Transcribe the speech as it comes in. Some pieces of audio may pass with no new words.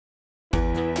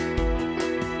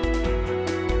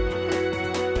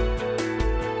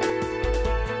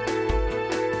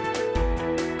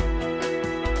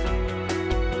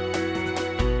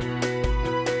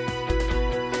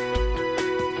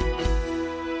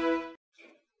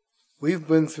We've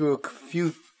been through a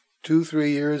few,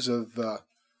 2-3 years of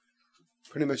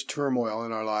pretty much turmoil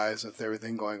in our lives with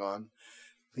everything going on.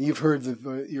 And you've heard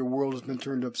that your world has been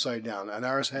turned upside down, and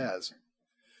ours has.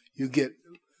 You get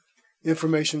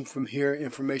information from here,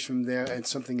 information from there, and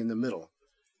something in the middle.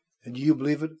 And do you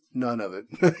believe it? None of it.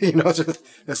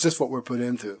 That's just what we're put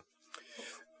into.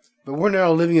 But we're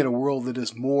now living in a world that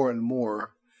is more and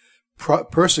more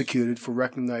persecuted for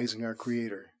recognizing our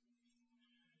Creator.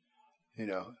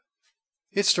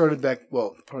 It started back,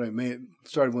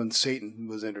 started when Satan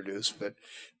was introduced, but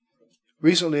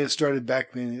recently it started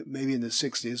back maybe in the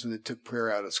 60s when they took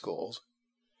prayer out of schools.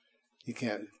 You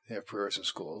can't have prayers in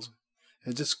schools.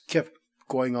 It just kept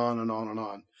going on and on and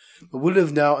on. But we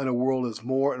live now in a world that's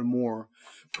more and more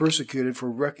persecuted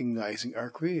for recognizing our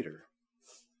Creator.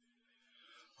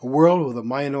 A world where the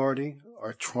minority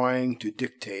are trying to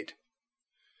dictate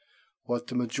what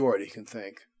the majority can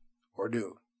think or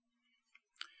do.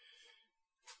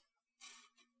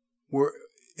 Where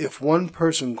if one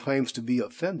person claims to be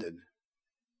offended,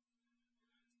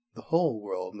 the whole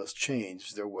world must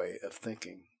change their way of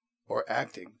thinking or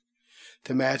acting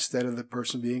to match that of the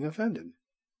person being offended.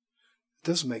 It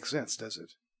doesn't make sense, does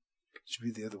it? It should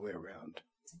be the other way around.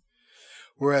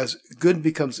 Whereas good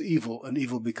becomes evil and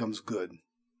evil becomes good.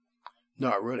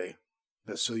 Not really.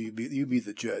 But so you be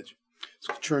the judge.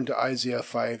 So turn to Isaiah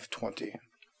 5:20.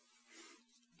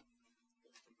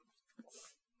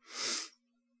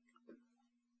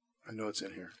 I know it's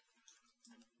in here.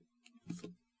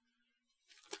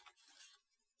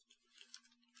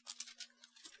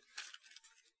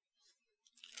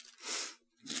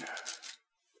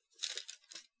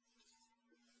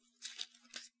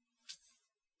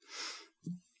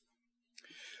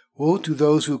 Woe to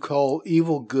those who call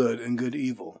evil good and good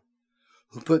evil,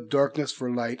 who put darkness for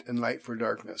light and light for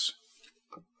darkness.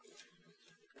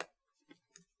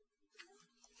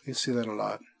 You see that a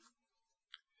lot.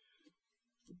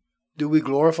 Do we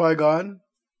glorify God,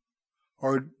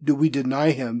 or do we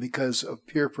deny Him because of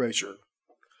peer pressure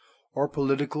or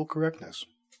political correctness?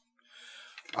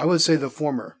 I would say the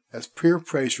former, as peer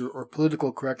pressure or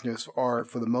political correctness are,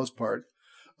 for the most part,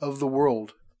 of the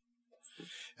world,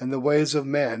 and the ways of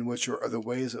man, which are the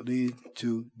ways that lead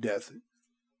to death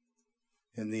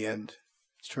in the end.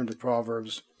 Let's turn to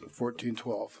Proverbs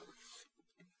 14:12.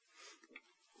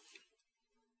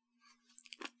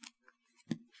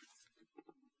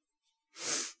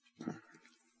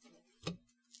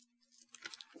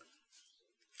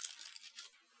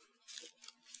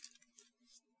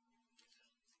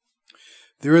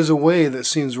 There is a way that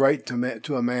seems right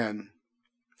to a man,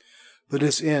 but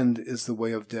its end is the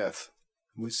way of death.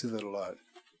 We see that a lot.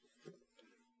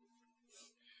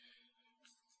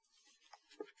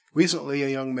 Recently, a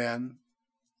young man,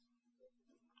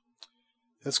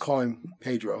 let's call him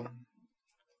Pedro,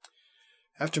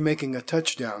 after making a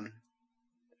touchdown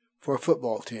for a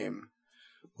football team,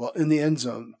 while in the end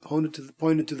zone,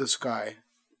 pointed to the sky,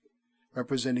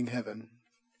 representing heaven,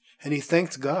 and he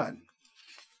thanked God.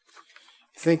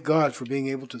 Thank God for being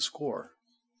able to score.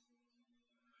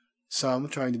 Some,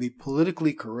 trying to be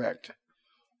politically correct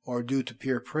or due to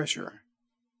peer pressure,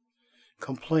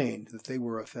 complained that they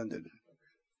were offended,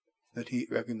 that he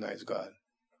recognized God,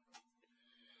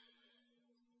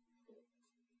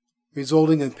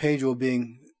 resulting in Pedro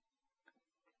being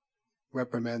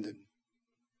reprimanded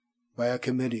by a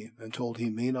committee and told he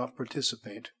may not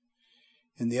participate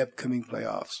in the upcoming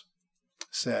playoffs.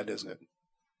 Sad, isn't it?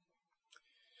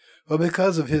 But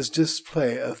because of his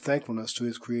display of thankfulness to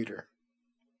his Creator.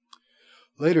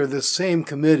 Later, this same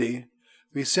committee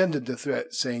rescinded the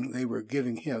threat, saying they were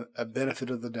giving him a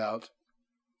benefit of the doubt,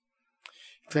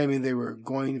 claiming they were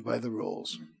going by the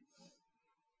rules.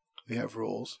 We have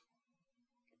rules.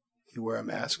 You wear a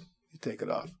mask, you take it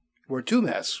off. You wear 2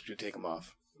 masks, you take them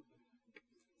off.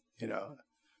 Or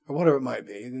whatever it might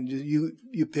be. And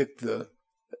you pick the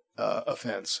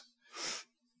offense.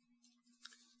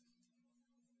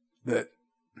 But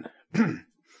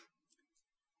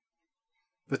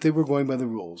they were going by the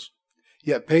rules.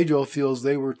 Yet Pedro feels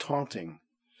they were taunting,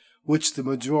 which the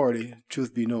majority,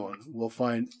 truth be known, will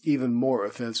find even more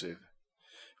offensive,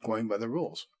 going by the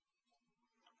rules.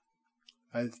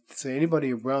 I'd say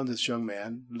anybody around this young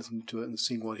man, listening to it and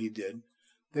seeing what he did,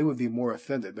 they would be more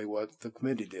offended by what the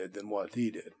committee did than what he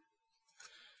did.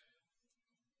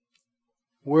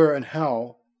 Where and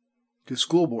how do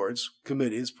school boards,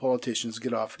 committees, politicians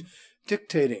get off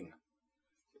dictating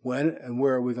when and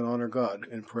where we can honor God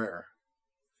in prayer?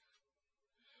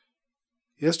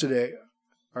 Yesterday,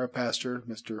 our pastor,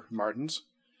 Mr. Martins,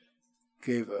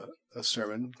 gave a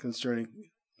sermon concerning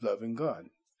loving God,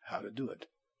 how to do it.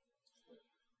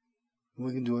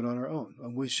 We can do it on our own.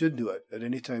 And we should do it at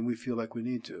any time we feel like we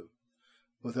need to,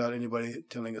 without anybody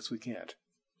telling us we can't.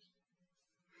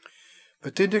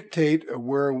 But to dictate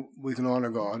where we can honor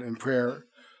God in prayer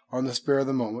on the spur of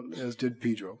the moment, as did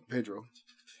Pedro.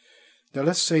 Now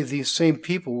let's say these same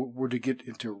people were to get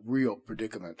into a real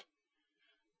predicament.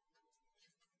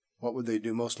 What would they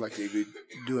do most likely be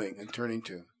doing and turning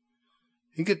to?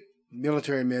 You get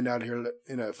military men out here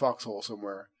in a foxhole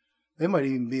somewhere. They might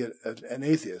even be an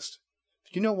atheist.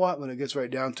 But you know what? When it gets right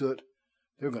down to it,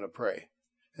 they're going to pray.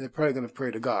 And they're probably going to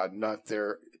pray to God, not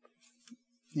their,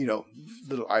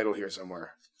 little idol here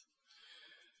somewhere.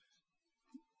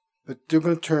 But they're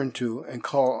going to turn to and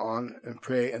call on and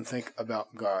pray and think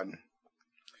about God.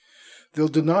 They'll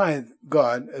deny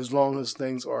God as long as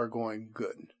things are going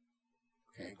good,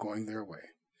 going their way,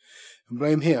 and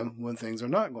blame Him when things are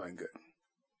not going good,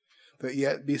 but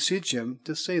yet beseech Him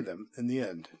to save them in the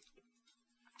end.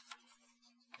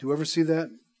 Do you ever see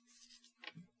that?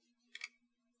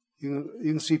 You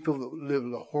can see people that live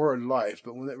a horrid life,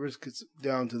 but when it risk gets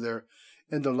down to their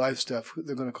end-of-life stuff,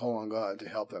 they're going to call on God to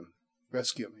help them,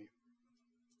 rescue me.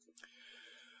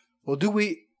 Well, do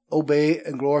we obey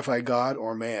and glorify God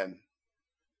or man?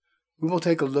 We will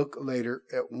take a look later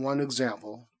at one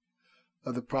example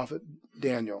of the prophet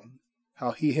Daniel,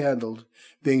 how he handled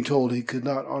being told he could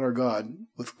not honor God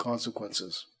with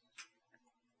consequences.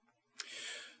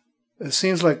 It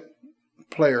seems like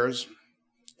players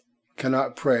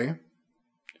cannot pray,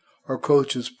 or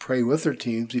coaches pray with their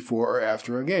teams before or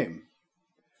after a game.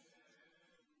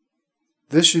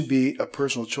 This should be a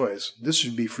personal choice. This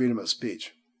should be freedom of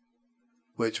speech,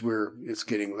 which it's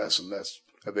getting less and less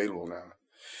available now.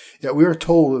 Yet we are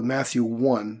told in Matthew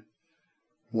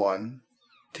 1:1,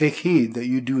 take heed that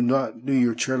you do not do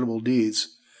your charitable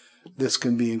deeds. This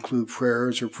can include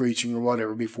prayers or preaching or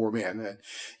whatever before men.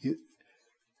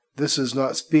 This is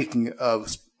not speaking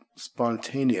of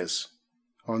spontaneous,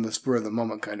 on the spur of the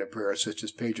moment kind of prayer, such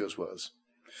as Pedro's was,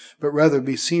 but rather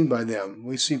be seen by them.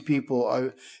 We see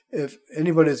people, if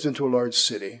anybody has been to a large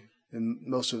city, and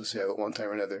most of us have at one time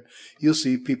or another, you'll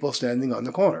see people standing on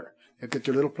the corner. They get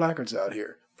their little placards out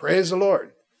here. Praise the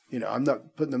Lord. I'm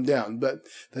not putting them down, but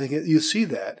you see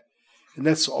that, and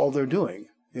that's all they're doing,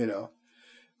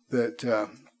 that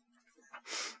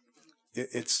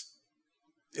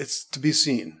it's to be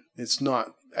seen. It's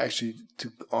not actually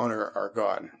to honor our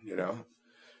God,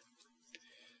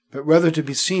 but rather to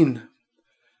be seen.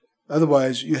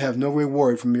 Otherwise, you have no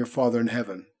reward from your Father in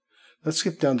heaven. Let's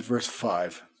skip down to verse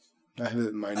 5. I have it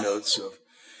in my notes.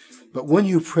 But when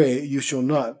you pray, you shall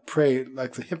not pray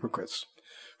like the hypocrites,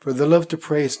 for they love to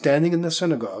pray standing in the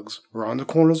synagogues or on the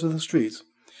corners of the streets,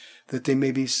 that they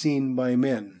may be seen by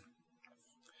men.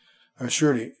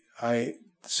 Surely, I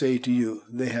say to you,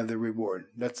 they have their reward.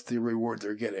 That's the reward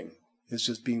they're getting. It's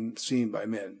just being seen by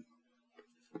men.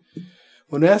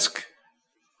 When asked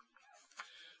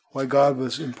why God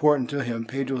was important to him,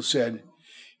 Pedro said,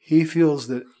 he feels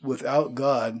that without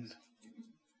God,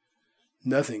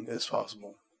 nothing is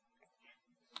possible.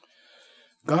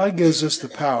 God gives us the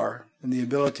power and the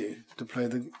ability to play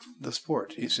the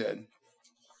sport, he said.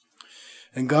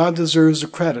 And God deserves the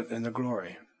credit and the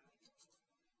glory.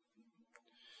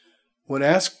 When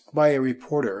asked by a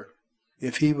reporter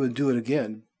if he would do it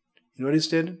again, you know what he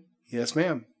said? Yes,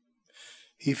 ma'am.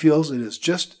 He feels it is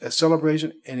just a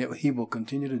celebration, and he will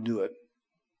continue to do it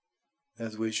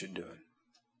as we should do it.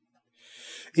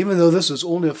 Even though this is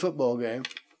only a football game,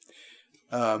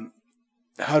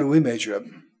 how do we measure up?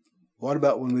 What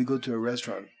about when we go to a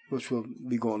restaurant, which we'll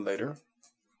be going later?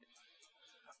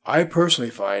 I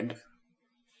personally find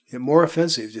it more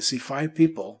offensive to see 5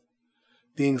 people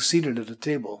being seated at a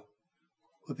table,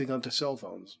 whipping out their cell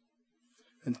phones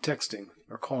and texting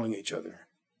or calling each other,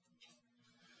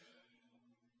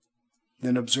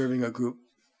 than observing a group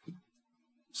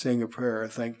saying a prayer,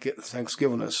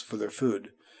 thanksgivingness for their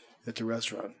food at the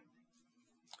restaurant.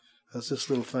 That's just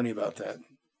a little funny about that.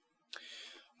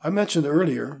 I mentioned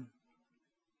earlier,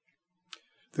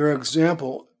 there are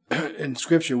examples in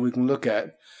Scripture we can look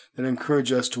at that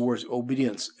encourage us towards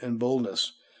obedience and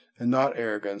boldness and not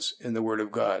arrogance in the Word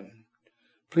of God.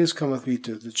 Please come with me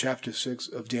to the chapter 6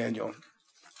 of Daniel.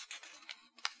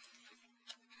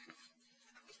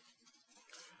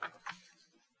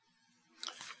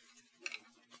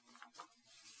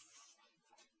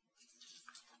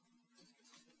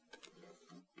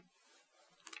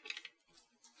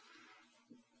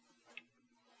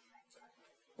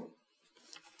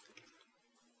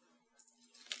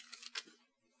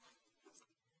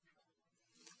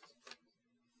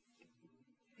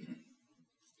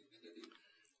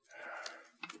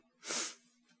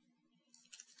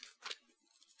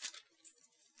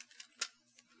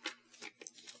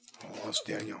 denounced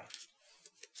Daniel.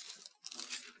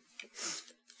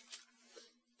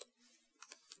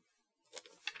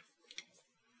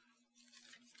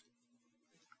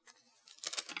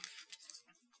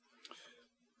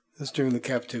 This during the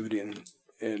captivity,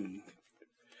 and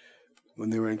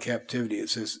when they were in captivity, it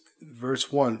says,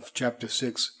 verse 1, chapter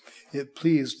 6, it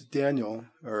pleased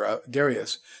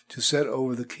Darius to set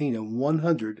over the kingdom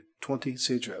 120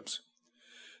 satraps,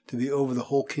 to be over the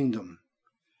whole kingdom.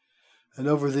 And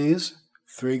over these,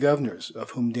 3 governors,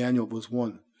 of whom Daniel was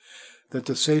one, that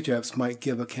the satraps might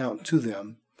give account to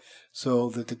them,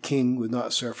 so that the king would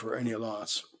not suffer any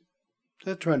loss.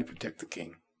 They're trying to protect the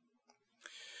king.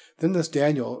 Then this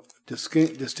Daniel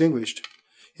distinguished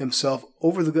himself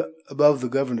above the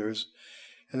governors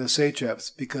and the satraps,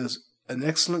 because an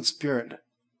excellent spirit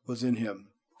was in him,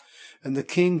 and the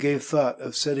king gave thought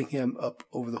of setting him up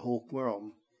over the whole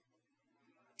realm.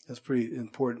 That's a pretty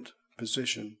important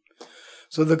position.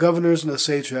 So the governors and the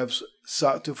satraps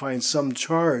sought to find some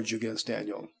charge against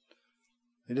Daniel.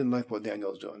 They didn't like what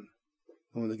Daniel was doing.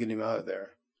 They wanted to get him out of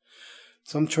there.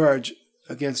 Some charge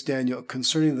against Daniel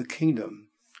concerning the kingdom,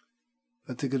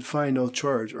 but they could find no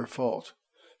charge or fault,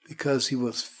 because he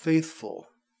was faithful.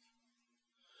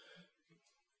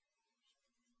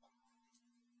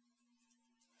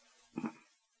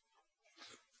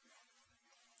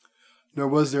 Nor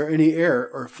was there any error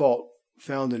or fault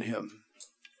found in him.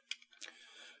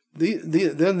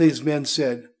 Then these men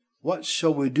said, "What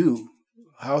shall we do?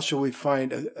 How shall we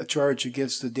find a charge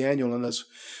against the Daniel unless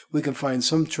we can find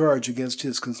some charge against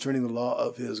his concerning the law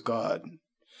of his God?"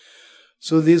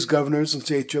 So these governors and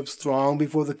satraps thronged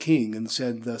before the king and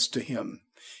said thus to him,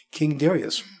 "King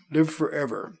Darius, live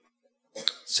forever,"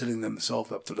 setting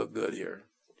themselves up to look good here.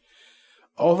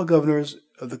 "All the governors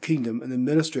of the kingdom and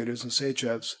administrators and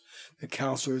satraps, the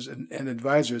counselors and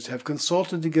advisors have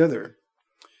consulted together."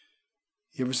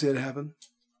 You ever see that happen?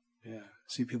 Yeah.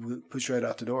 See people push right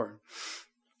out the door.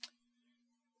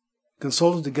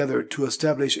 "Consulted together to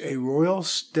establish a royal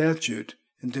statute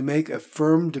and to make a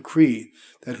firm decree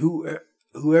that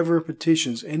whoever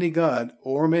petitions any god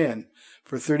or man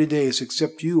for 30 days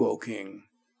except you, O king,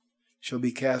 shall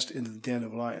be cast into the den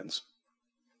of lions.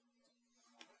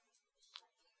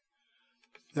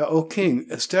 Now, O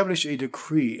king, establish a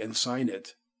decree and sign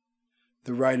it,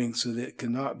 the writing, so that it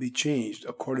cannot be changed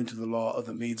according to the law of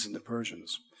the Medes and the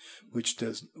Persians, which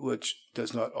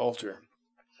does not alter."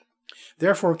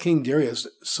 Therefore King Darius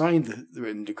signed the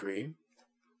written decree.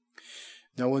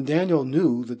 Now when Daniel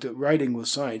knew that the writing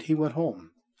was signed, he went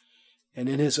home, and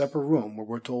in his upper room, where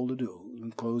we're told to do,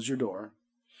 and close your door,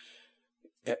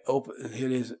 had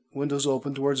his windows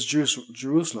open towards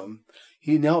Jerusalem,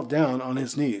 he knelt down on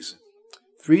his knees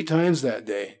 3 times that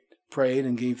day, prayed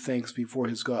and gave thanks before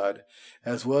his God,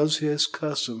 as was his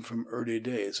custom from early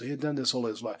days. So he had done this all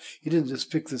his life. He didn't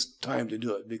just pick this time to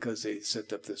do it because they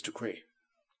set up this decree.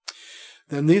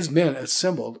 Then these men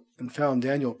assembled and found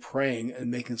Daniel praying and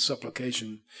making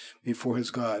supplication before his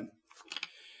God.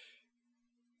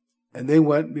 And they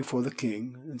went before the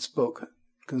king and spoke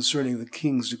concerning the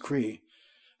king's decree.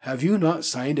 "Have you not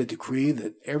signed a decree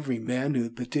that every man who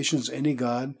petitions any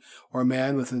god or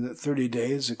man within 30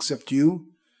 days, except you,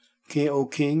 O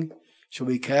king, shall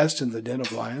be cast into the den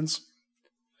of lions?"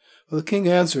 Well, the king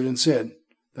answered and said,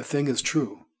 "The thing is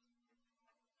true,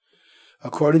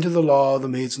 according to the law of the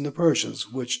Medes and the Persians,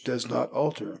 which does not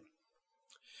alter."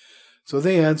 So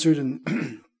they answered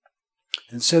and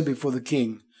said before the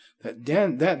king that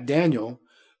Daniel,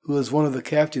 who is one of the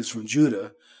captives from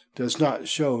Judah, does not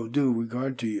show due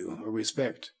regard to you or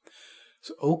respect.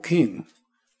 So, O king,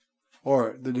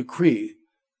 or the decree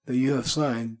that you have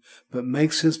signed, but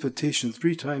makes his petition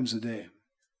 3 times a day.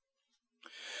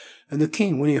 And the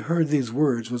king, when he heard these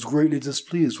words, was greatly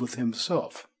displeased with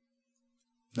himself,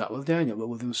 not with Daniel, but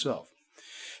with himself,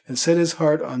 and set his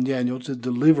heart on Daniel to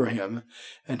deliver him,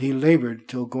 and he labored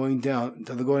till the going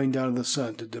down of the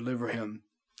sun to deliver him.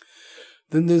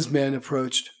 Then these men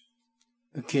approached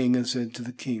the king and said to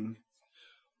the king,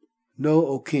 "Know,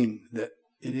 O king, that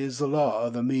it is the law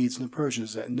of the Medes and the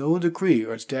Persians that no decree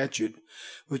or statute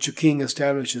which a king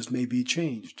establishes may be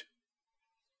changed."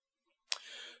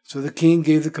 So the king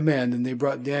gave the command, and they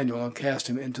brought Daniel and cast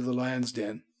him into the lion's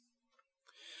den.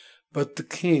 But the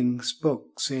king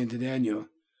spoke, saying to Daniel,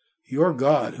 "Your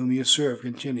God, whom you serve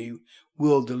continually,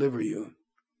 will deliver you."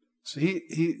 So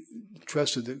he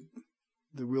trusted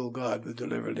the real God would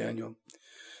deliver Daniel.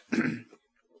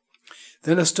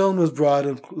 Then a stone was brought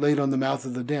and laid on the mouth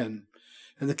of the den,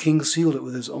 and the king sealed it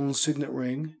with his own signet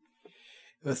ring,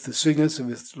 with the signets of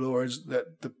his lords,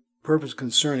 that the purpose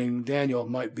concerning Daniel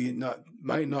might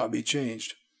not be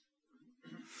changed.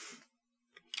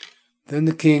 Then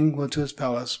the king went to his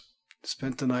palace,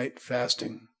 spent the night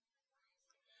fasting.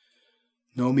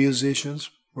 No musicians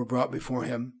were brought before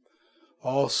him,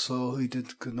 also he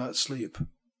could not sleep.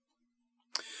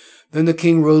 Then the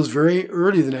king rose very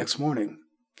early the next morning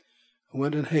and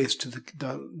went in haste to the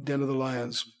den of the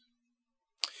lions.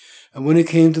 And when he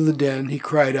came to the den, he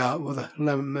cried out with a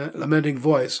lamenting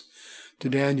voice to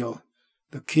Daniel.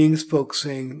 The king spoke,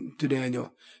 saying to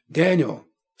Daniel, "Daniel,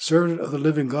 servant of the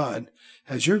living God,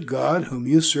 has your God, whom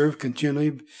you serve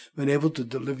continually, been able to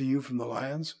deliver you from the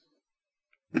lions?"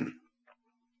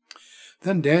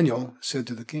 Then Daniel said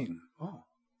to the king, "Oh,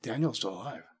 Daniel's still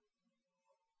alive.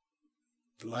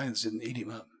 The lions didn't eat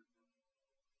him up."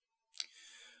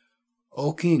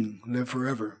 "O king, live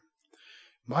forever.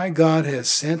 My God has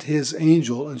sent his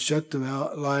angel and shut the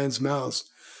lions' mouths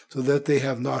so that they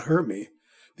have not hurt me,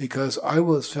 because I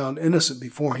was found innocent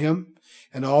before him,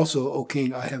 and also, O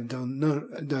king, I have done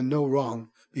no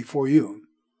wrong before you."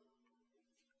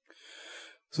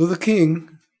 So the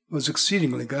king was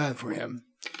exceedingly glad for him,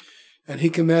 and he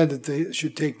commanded they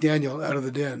should take Daniel out of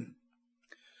the den.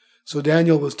 So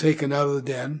Daniel was taken out of the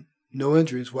den. No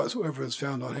injuries whatsoever was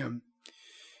found on him.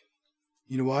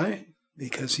 You know why?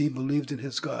 Because he believed in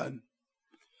his God.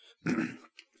 The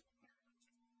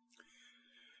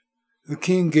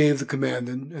king gave the command,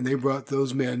 and they brought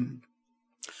those men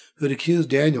who had accused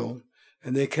Daniel,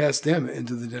 and they cast them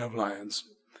into the den of lions.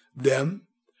 Them,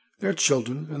 their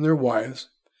children, and their wives.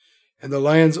 And the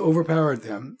lions overpowered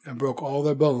them and broke all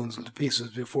their bones into pieces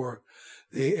before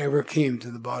they ever came to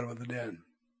the bottom of the den.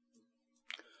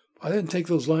 I didn't take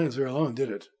those lions very long, did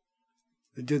it?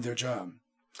 They did their job.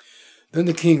 Then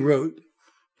the king wrote,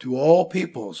 "To all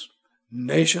peoples,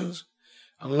 nations,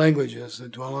 and languages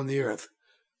that dwell on the earth."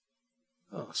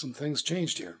 Oh, some things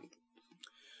changed here.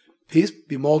 "Peace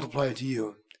be multiplied to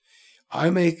you. I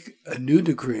make a new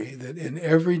decree that in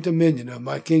every dominion of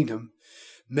my kingdom,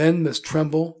 men must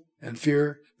tremble and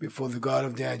fear before the God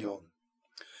of Daniel.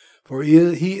 For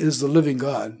he is the living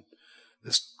God,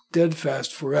 the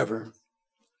steadfast forever."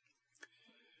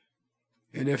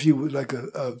 And if you would like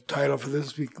a title for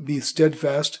this, be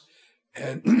steadfast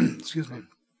and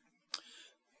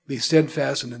be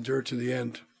steadfast and endure to the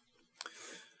end.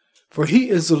 For he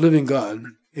is the living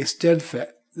God, a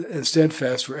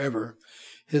steadfast forever.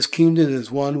 His kingdom is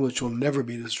one which will never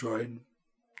be destroyed,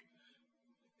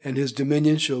 and his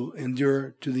dominion shall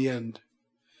endure to the end.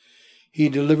 He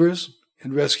delivers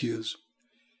and rescues,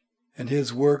 and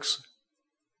his works,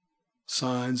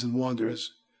 signs and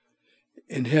wonders,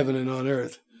 in heaven and on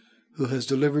earth, who has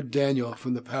delivered Daniel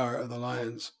from the power of the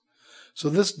lions. So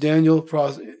this Daniel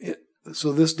prospered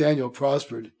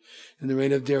in the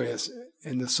reign of Darius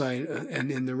and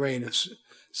in the reign of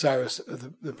Cyrus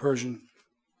the Persian.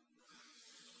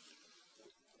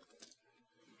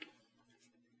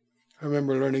 I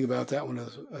remember learning about that when I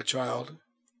was a child,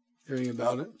 hearing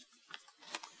about it.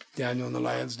 Daniel in the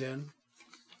lion's den.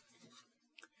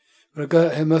 But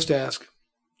I must ask,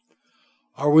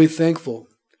 are we thankful,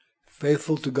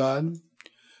 faithful to God?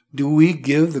 Do we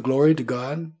give the glory to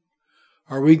God?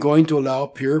 Are we going to allow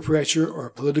peer pressure or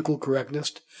political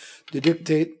correctness to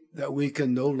dictate that we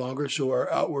can no longer show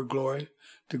our outward glory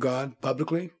to God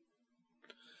publicly?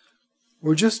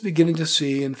 We're just beginning to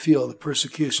see and feel the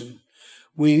persecution.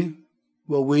 We,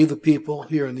 the people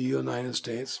here in the United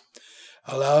States,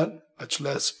 allow it, much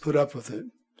less put up with it.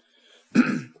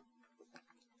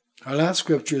 Our last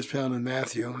scripture is found in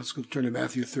Matthew. Let's go turn to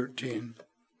Matthew 13.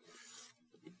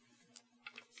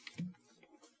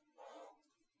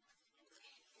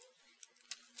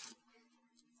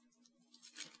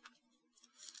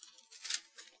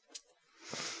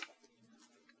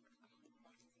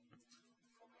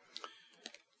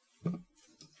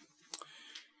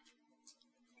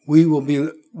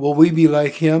 Will we be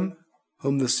like him,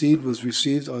 whom the seed was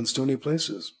received on stony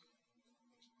places?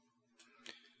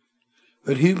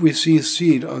 But he who receives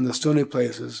seed on the stony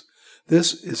places,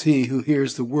 this is he who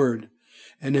hears the word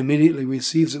and immediately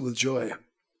receives it with joy.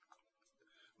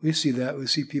 We see that. We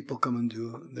see people come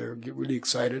and get really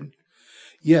excited.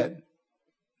 Yet,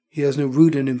 he has no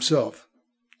root in himself,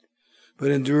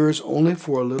 but endures only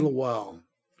for a little while.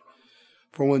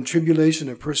 For when tribulation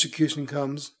or persecution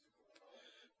comes,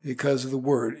 because of the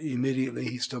word, immediately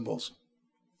he stumbles.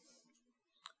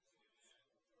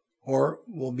 Or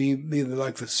will be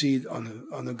like the seed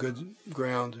on the good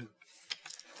ground.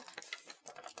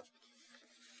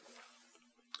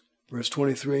 Verse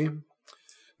 23,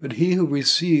 but he who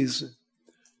receives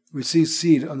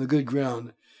seed on the good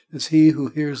ground is he who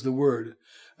hears the word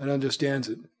and understands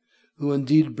it, who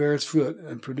indeed bears fruit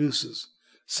and produces,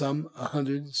 some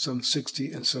 100, some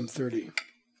 60, and some 30.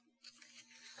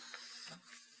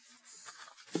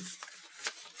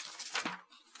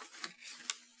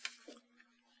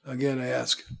 Again, I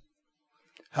ask,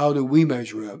 how do we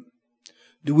measure up?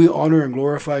 Do we honor and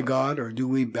glorify God, or do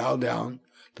we bow down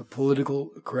to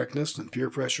political correctness and peer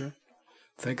pressure?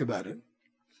 Think about it.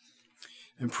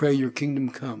 And pray your kingdom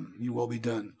come, your will be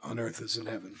done on earth as in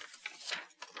heaven.